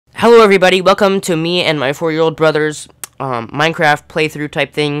Hello everybody, welcome to me and my 4-year-old brother's Minecraft playthrough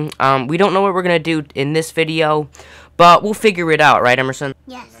type thing. We don't know what we're gonna do in this video, but we'll figure it out, right Emerson?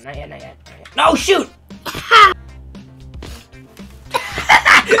 Yes. Not yet, not yet. No, shoot!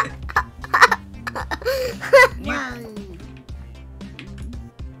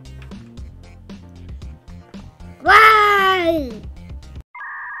 Why?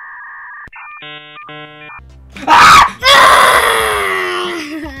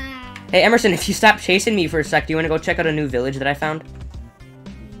 Hey Emerson, if you stop chasing me for a sec, do you want to go check out a new village that I found?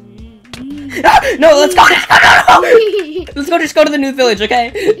 No, let's go! Let's go, just go to the new village,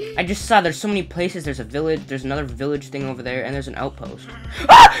 okay? I just saw there's so many places. There's a village, there's another village thing over there, and there's an outpost.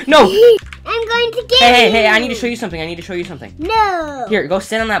 Ah! No! I'm going to get Hey, I need to show you something. No! Here, go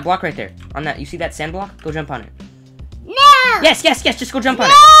stand on that block right there. On that, you see that sand block? Go jump on it. No! Yes, just go jump on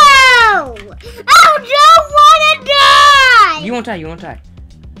it. No! I don't want to die! You won't die.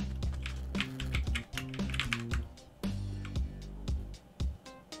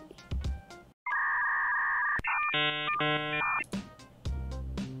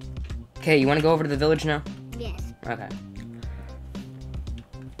 Okay, you want to go over to the village now? Yes.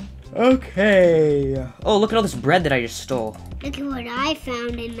 Okay. Oh, look at all this bread that I just stole. Look at what I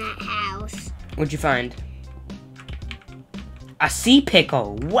found in that house. What'd you find? A sea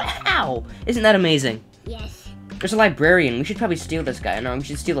pickle. Wow! Isn't that amazing? Yes. There's a librarian. We should probably steal this guy. No, we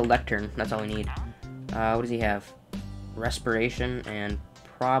should steal the lectern. That's all we need. What does he have? Respiration and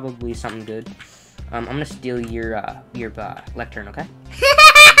probably something good. I'm gonna steal your lectern, okay?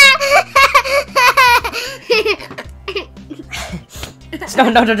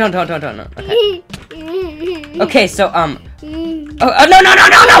 No. Okay. Okay, so oh,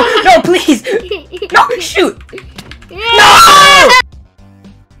 no, please. No, shoot. No!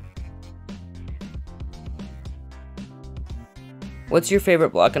 What's your favorite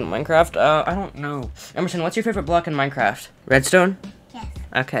block in Minecraft? I don't know. Emerson, what's your favorite block in Minecraft? Redstone? Yes.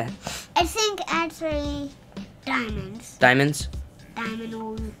 Okay. I think actually diamonds. Diamonds?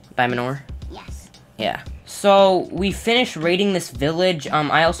 Diamond ore? Yes. Yeah. So, we finished raiding this village.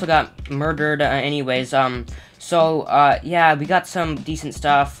 I also got murdered anyways. Yeah, we got some decent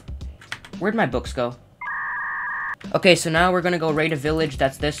stuff. Where'd my books go? Okay, so now we're gonna go raid a village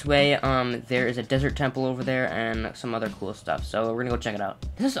that's this way. There is a desert temple over there and some other cool stuff. So, we're gonna go check it out.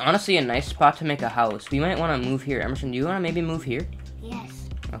 This is honestly a nice spot to make a house. We might want to move here. Emerson, do you want to maybe move here? Yes.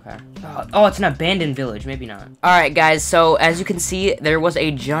 Okay. Oh, it's an abandoned village. Maybe not. Alright, guys. So, as you can see, there was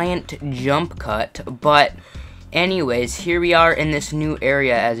a giant jump cut. But, anyways, here we are in this new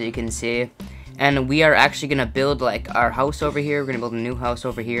area, as you can see. And we are actually going to build, like, our house over here. We're going to build a new house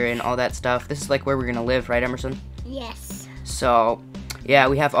over here and all that stuff. This is, like, where we're going to live, right, Emerson? Yes. So, yeah,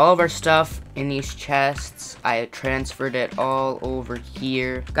 we have all of our stuff in these chests. I transferred it all over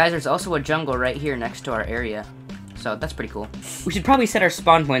here. Guys, there's also a jungle right here next to our area. So, that's pretty cool. We should probably set our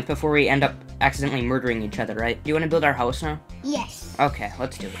spawn points before we end up accidentally murdering each other, right? Do you want to build our house now? Yes. Okay,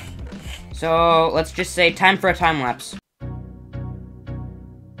 let's do it. So, let's just say time for a time lapse.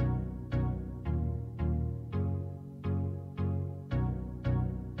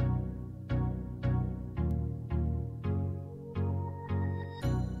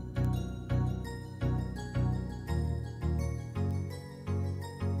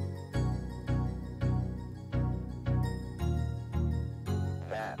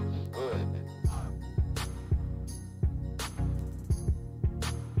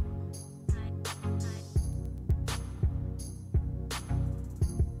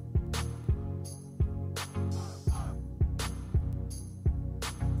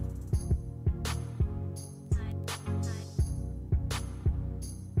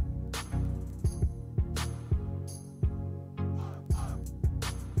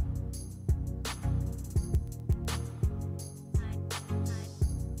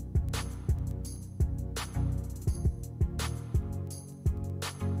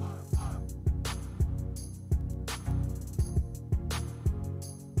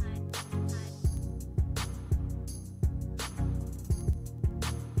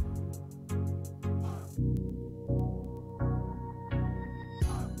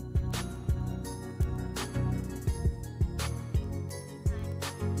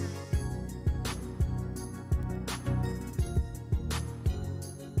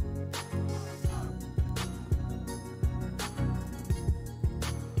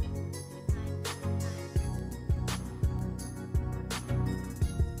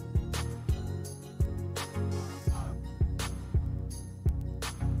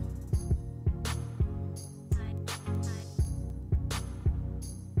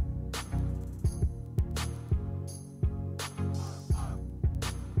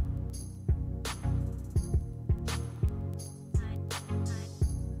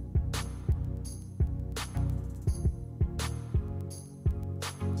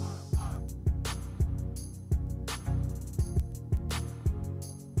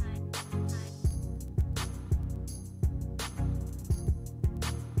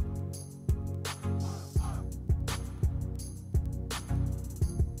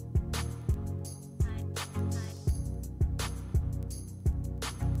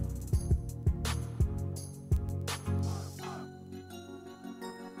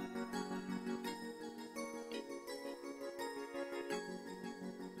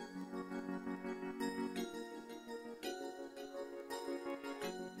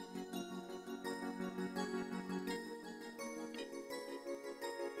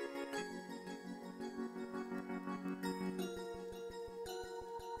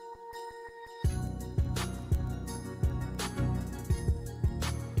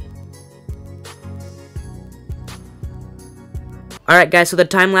 Alright, guys, so the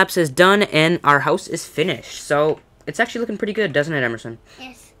time lapse is done, and our house is finished. So, it's actually looking pretty good, doesn't it, Emerson?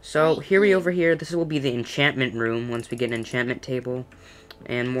 Yes. So, over here, this will be the enchantment room once we get an enchantment table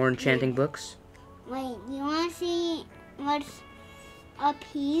and more enchanting books. Wait, you want to see what's up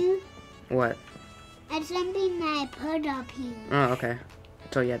here? What? It's something that I put up here. Oh, okay.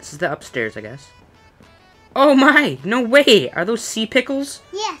 So, yeah, this is the upstairs, I guess. Oh, my! No way! Are those sea pickles?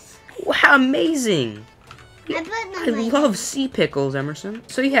 Yes. Wow, amazing! I put them I right love sea pickles, Emerson.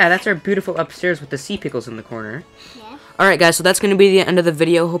 So, yeah, that's our beautiful upstairs with the sea pickles in the corner. Yeah. Alright, guys, so that's going to be the end of the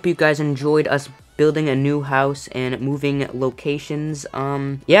video. Hope you guys enjoyed us building a new house and moving locations.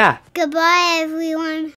 Yeah. Goodbye, everyone.